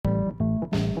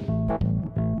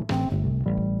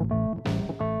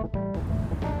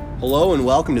Hello and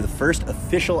welcome to the first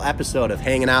official episode of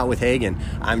Hanging Out with Hagan.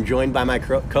 I'm joined by my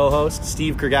co-host,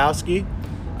 Steve Krogowski.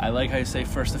 I like how you say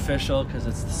first official because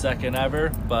it's the second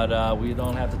ever, but we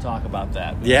don't have to talk about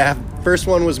that. Yeah, first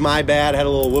one was my bad. Had a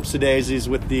little whoops-a-daisies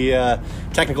with the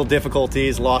technical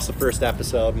difficulties. Lost the first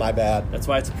episode. My bad. That's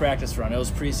why it's a practice run. It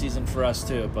was preseason for us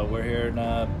too, but we're here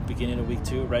in beginning of week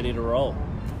 2, ready to roll.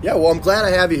 Yeah, well, I'm glad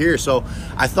I have you here. So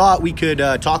I thought we could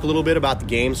talk a little bit about the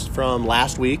games from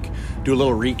last week, do a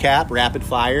little recap, rapid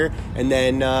fire, and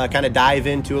then kind of dive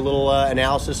into a little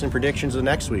analysis and predictions of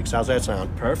next week. So how's that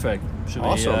sound? Perfect. Should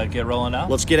Awesome. we get rolling now?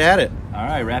 Let's get at it. All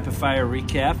right, rapid fire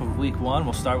recap of week 1.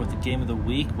 We'll start with the game of the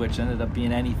week, which ended up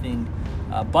being anything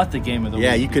but the game of the week.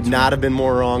 Yeah, you could not have been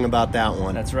more wrong about that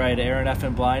one. That's right. Aaron F.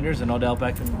 and Blinders and Odell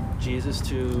Beckham Jesus,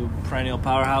 two perennial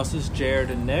powerhouses, Jared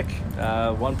and Nick.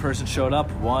 One person showed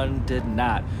up, one did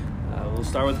not. We'll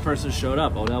start with the person who showed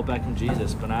up, Odell Beckham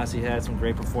Jesus. Benassi had some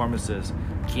great performances.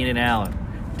 Keenan Allen.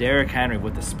 Derrick Henry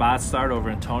with the spot start over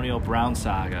Antonio Brown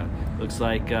saga. Looks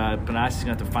like Benassi's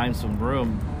going to have to find some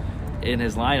room in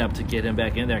his lineup to get him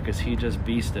back in there because he just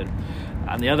beasted.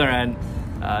 On the other end,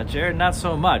 Jared, not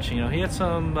so much. He had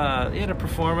he had a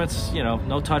performance,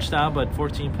 no touchdown, but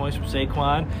 14 points from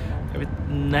Saquon.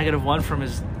 -1 from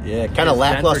his kind of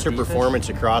lackluster Denver performance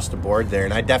across the board there,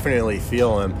 and I definitely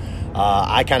feel him.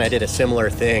 I kind of did a similar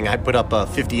thing. I put up a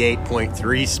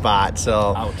 58.3 spot,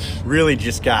 so Ouch. Really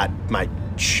just got my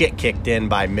shit kicked in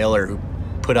by Miller, who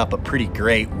put up a pretty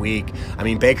great week. I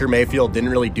mean, Baker Mayfield didn't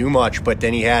really do much, but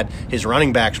then he had his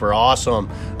running backs were awesome.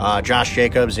 Josh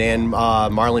Jacobs and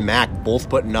Marlon Mack both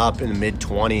putting up in the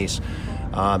mid-20s.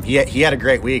 He had a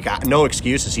great week. No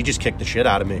excuses. He just kicked the shit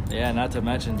out of me. Yeah, not to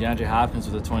mention DeAndre Hopkins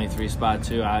with a 23 spot,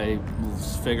 too. I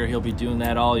figure he'll be doing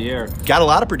that all year. Got a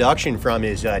lot of production from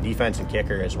his defense and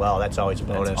kicker as well. That's always a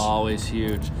bonus. That's always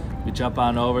huge. We jump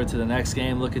on over to the next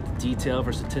game, look at the detail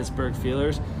versus Pittsburgh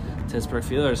Steelers. Pittsburgh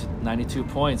Steelers, 92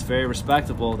 points, very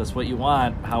respectable. That's what you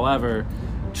want. However,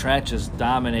 Trent just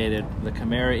dominated. The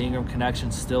Kamara-Ingram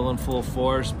connection still in full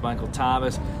force. Michael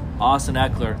Thomas, Austin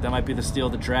Eckler, that might be the steal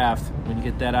of the draft. When you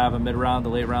get that out of a mid-round, the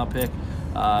late-round pick,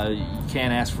 you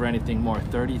can't ask for anything more.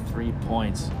 33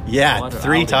 points. Yeah,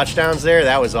 3 touchdowns there.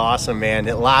 That was awesome, man.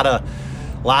 A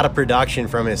lot of production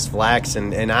from his flex,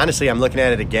 and honestly, I'm looking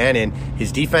at it again, and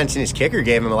his defense and his kicker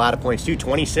gave him a lot of points too.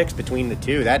 26 between the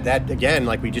two. That again,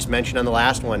 like we just mentioned on the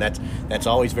last one, that's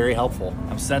always very helpful.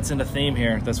 I'm sensing a theme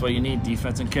here. That's what you need,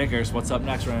 defense and kickers. What's up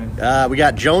next, Ryan? We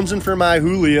got Jonesing for my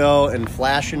Julio and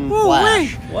Flash.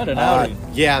 What an outing!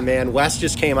 Yeah, man. West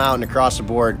just came out and across the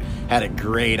board had a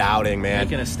great outing, man.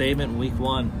 Making a statement in week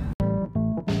 1.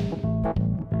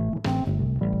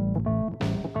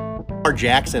 Lamar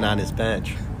Jackson on his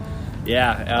bench.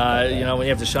 Yeah, when you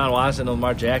have Deshaun Watson and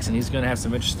Lamar Jackson, he's going to have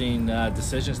some interesting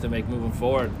decisions to make moving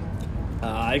forward.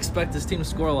 I expect this team to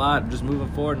score a lot just moving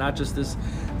forward, not just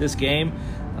this game.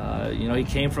 He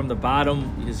came from the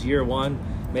bottom his year 1,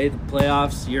 made the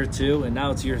playoffs year 2, and now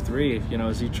it's year 3.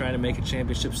 Is he trying to make a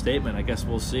championship statement? I guess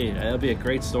we'll see. It'll be a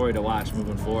great story to watch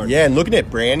moving forward. Yeah, and looking at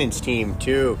Brandon's team,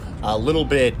 too, a little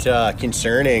bit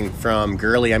concerning from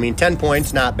Gurley. I mean, 10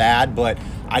 points, not bad, but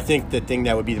I think the thing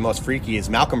that would be the most freaky is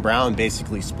Malcolm Brown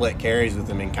basically split carries with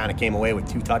him and kind of came away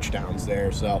with 2 touchdowns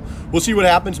there. So we'll see what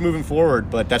happens moving forward,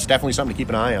 but that's definitely something to keep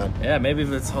an eye on. Yeah, maybe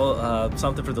if it's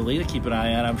something for the league to keep an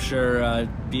eye on. I'm sure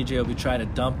BJ will be trying to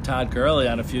dump Todd Gurley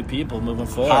on a few people moving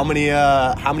forward. How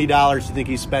many dollars do you think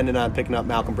he's spending on picking up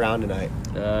Malcolm Brown tonight?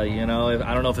 I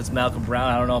don't know if it's Malcolm Brown.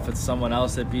 I don't know if it's someone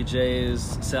else that BJ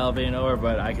is salivating over,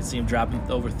 but I could see him dropping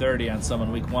over 30 on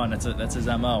someone week 1. That's his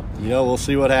MO. We'll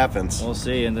see what happens. We'll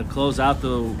see. And to close out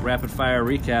the rapid-fire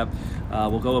recap,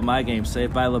 we'll go with my game.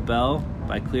 Saved by LaBelle,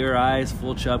 by Clear Eyes,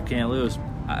 Full Chubb, Can't Lose.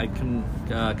 I can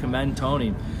commend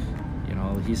Tony.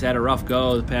 He's had a rough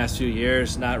go the past few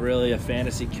years. Not really a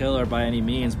fantasy killer by any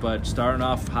means, but starting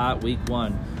off hot week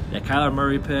 1. That Kyler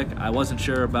Murray pick, I wasn't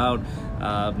sure about.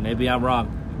 Maybe I'm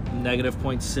wrong.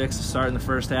 -0.6 to start in the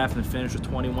first half and finish with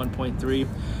 21.3.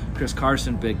 Chris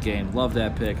Carson, big game. Love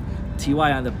that pick.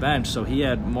 T.Y. on the bench, so he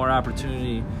had more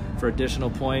opportunity for additional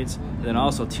points. And then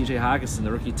also T.J. Hockenson,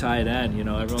 the rookie tight end.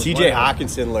 T.J.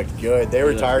 Hockenson looked good. They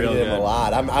were targeting him a good.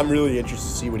 lot. I'm really interested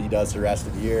to see what he does the rest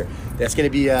of the year. That's going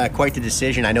to be quite the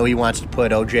decision. I know he wants to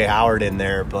put O.J. Howard in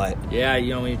there, but yeah,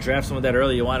 when you draft someone that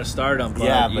early, you want to start him.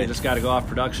 But you just got to go off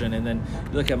production. And then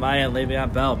you look at my end,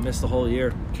 Le'Veon Bell missed the whole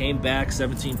year. Came back,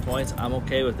 17 points. I'm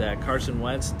okay with that. Carson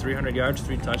Wentz, 300 yards,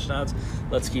 3 touchdowns.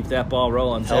 Let's keep that ball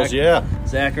rolling. Hells yeah.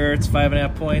 Zach Ertz,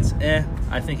 5.5 points.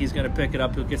 I think he's going to pick it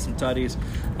up. He'll get some tutties.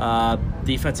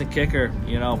 Defense and kicker,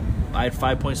 I had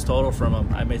 5 points total from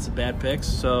him. I made some bad picks,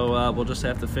 so we'll just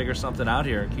have to figure something out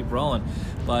here and keep rolling.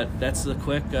 But that's the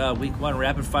quick week 1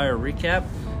 rapid fire recap.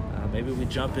 Maybe we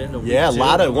jump into week 2.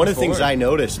 One of the things I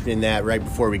noticed in that right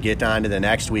before we get on to the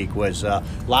next week was a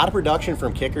lot of production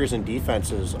from kickers and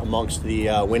defenses amongst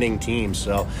the winning teams.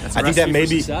 So I think that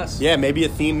maybe a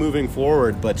theme moving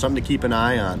forward, but something to keep an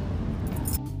eye on.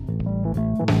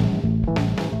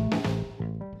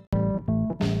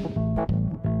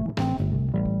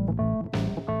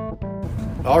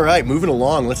 All right, moving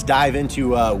along, let's dive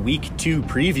into week 2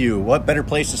 preview. What better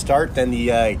place to start than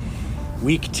the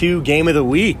Week 2 game of the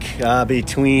week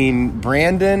between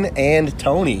Brandon and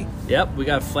Tony. Yep, we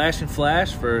got Flash and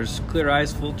Flash versus Clear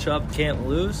Eyes, Full Chub, Can't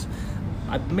Lose.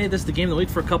 I made this the game of the week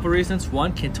for a couple reasons.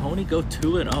 One, can Tony go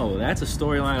 2-0? That's a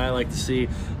storyline I like to see.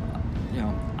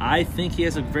 I think he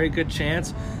has a very good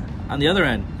chance. On the other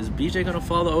end, is BJ going to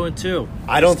fall to 0-2?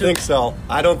 I don't think so.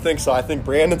 I think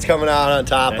Brandon's coming out on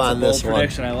top on this one. That's a bold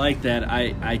prediction. I like that.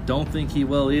 I don't think he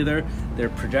will either. They're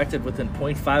projected within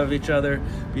 0.5 of each other.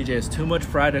 BJ has too much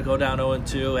pride to go down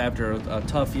 0-2 after a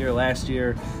tough year last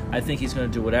year. I think he's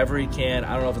going to do whatever he can.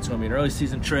 I don't know if it's going to be an early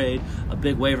season trade, a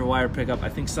big waiver wire pickup. I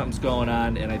think something's going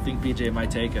on, and I think BJ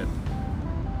might take it.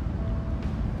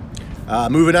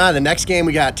 Moving on, the next game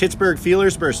we got Pittsburgh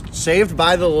Feelers versus Saved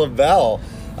by the Lavelle.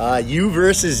 You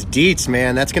versus Dietz,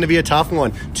 man. That's going to be a tough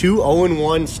one. 2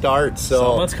 0-1 starts. So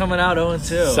someone's coming out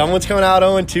 0-2. Someone's coming out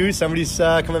 0-2. Somebody's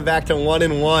coming back to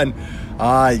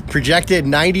 1-1. Projected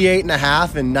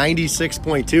 98.5 and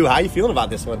 96.2. How you feeling about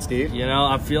this one, Steve?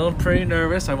 I'm feeling pretty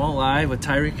nervous. I won't lie. With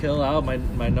Tyreek Hill out, my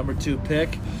number 2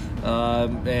 pick.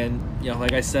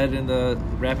 Like I said in the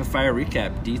rapid fire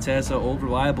recap, Dietz has an old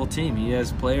reliable team. He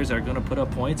has players that are going to put up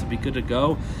points and be good to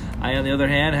go. I, on the other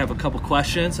hand, have a couple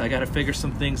questions. I got to figure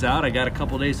some things out. I got a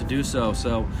couple days to do so.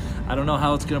 So I don't know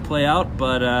how it's going to play out,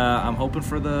 but I'm hoping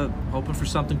for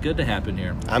something good to happen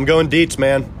here. I'm going Dietz,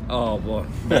 man. Oh boy,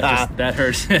 that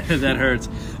hurts. That hurts.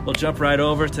 We'll jump right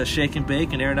over to Shake and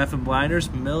Bake and Aaron F. and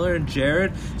Blinders, Miller and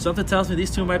Jared. Something tells me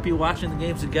these two might be watching the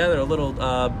games together. A little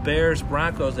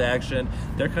Bears-Broncos action.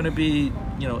 They're going to be,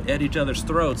 at each other's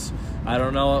throats. I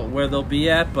don't know where they'll be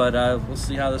at, but we'll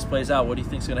see how this plays out. What do you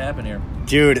think's going to happen here?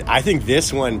 Dude, I think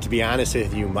this one, to be honest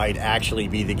with you, might actually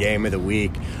be the game of the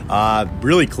week.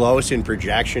 Really close in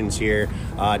projections here.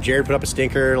 Jared put up a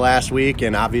stinker last week,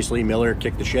 and obviously Miller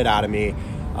kicked the shit out of me.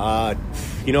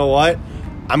 You know what?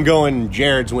 I'm going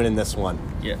Jared's winning this one.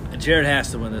 Yeah, Jared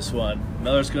has to win this one.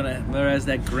 Miller has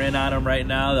that grin on him right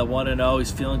now, that 1-0.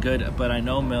 He's feeling good, but I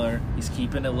know Miller. He's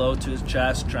keeping it low to his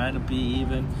chest, trying to be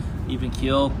even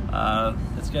keel.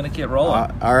 It's going to get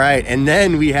rolling. All right, and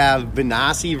then we have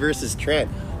Benassi versus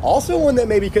Trent. Also one that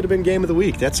maybe could have been game of the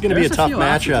week. That's going to be a tough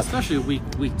matchup. Especially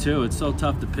week 2. It's so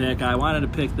tough to pick. I wanted to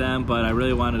pick them, but I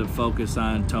really wanted to focus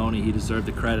on Tony. He deserved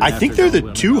the credit. I think they're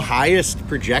the 2 highest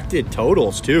projected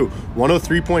totals, too.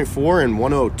 103.4 and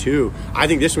 102. I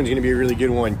think this one's going to be a really good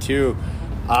one, too.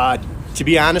 To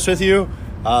be honest with you,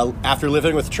 after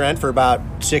living with Trent for about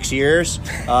 6 years,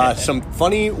 some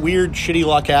funny, weird, shitty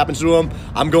luck happens to him.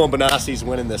 I'm going Benassi's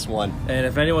winning this one. And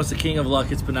if anyone's the king of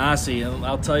luck, it's Benassi. And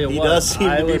I'll tell you he does seem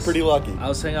to be pretty lucky. I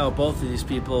was hanging out with both of these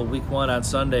people week 1 on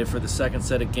Sunday for the second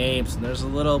set of games, and there's a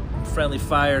little friendly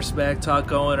fire smack talk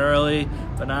going early.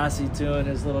 Benassi doing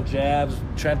his little jabs,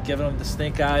 Trent giving him the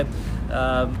stink eye.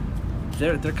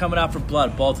 They're coming out for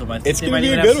blood, both of them. I think it's going to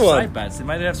be a good one. Side bets. They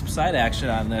might have some side action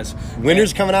on this.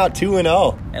 Winner's coming out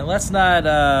 2-0. And let's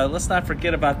not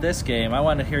forget about this game. I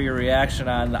want to hear your reaction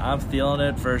on I'm Feeling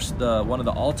It versus one of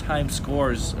the all-time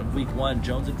scores of week 1,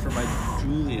 Jonesing for my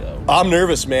Julio. I'm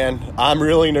nervous, man. I'm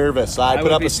really nervous. I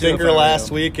put up a stinker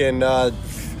last week, and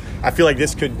I feel like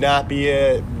this could not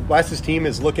be Wes's team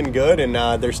is looking good, and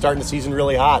they're starting the season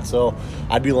really hot. So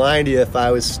I'd be lying to you if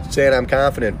I was saying I'm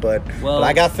confident. But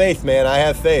I got faith, man. I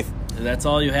have faith. That's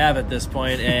all you have at this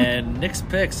point. And Nick's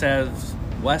picks have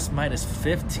West minus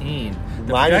 15.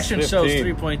 The projection shows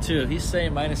 3.2. He's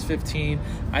saying minus 15.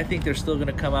 I think they're still going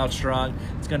to come out strong.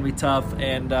 It's going to be tough.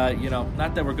 And,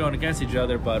 not that we're going against each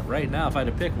other, but right now, if I had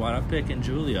to pick one, I'm picking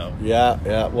Julio.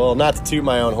 Yeah. Well, not to toot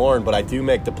my own horn, but I do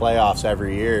make the playoffs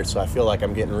every year, so I feel like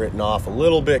I'm getting written off a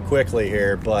little bit quickly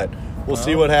here, but we'll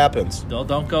see what happens. Don't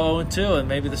go 0-2, and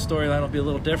maybe the storyline will be a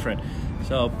little different.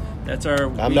 So that's our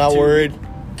I'm not worried.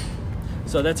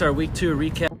 So that's our week 2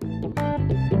 recap.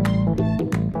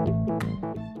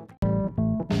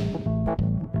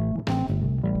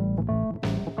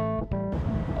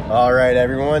 All right,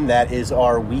 everyone, that is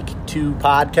our Week 2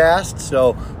 podcast.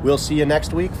 So we'll see you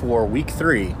next week for Week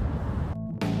 3.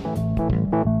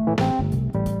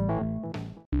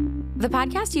 The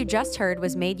podcast you just heard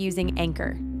was made using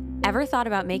Anchor. Ever thought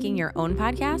about making your own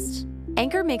podcast?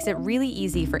 Anchor makes it really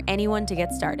easy for anyone to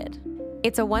get started.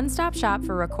 It's a one-stop shop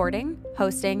for recording,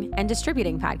 hosting, and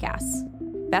distributing podcasts.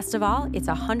 Best of all, it's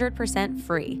 100%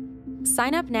 free.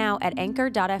 Sign up now at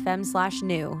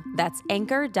anchor.fm/new. That's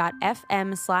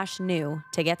anchor.fm/new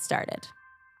to get started.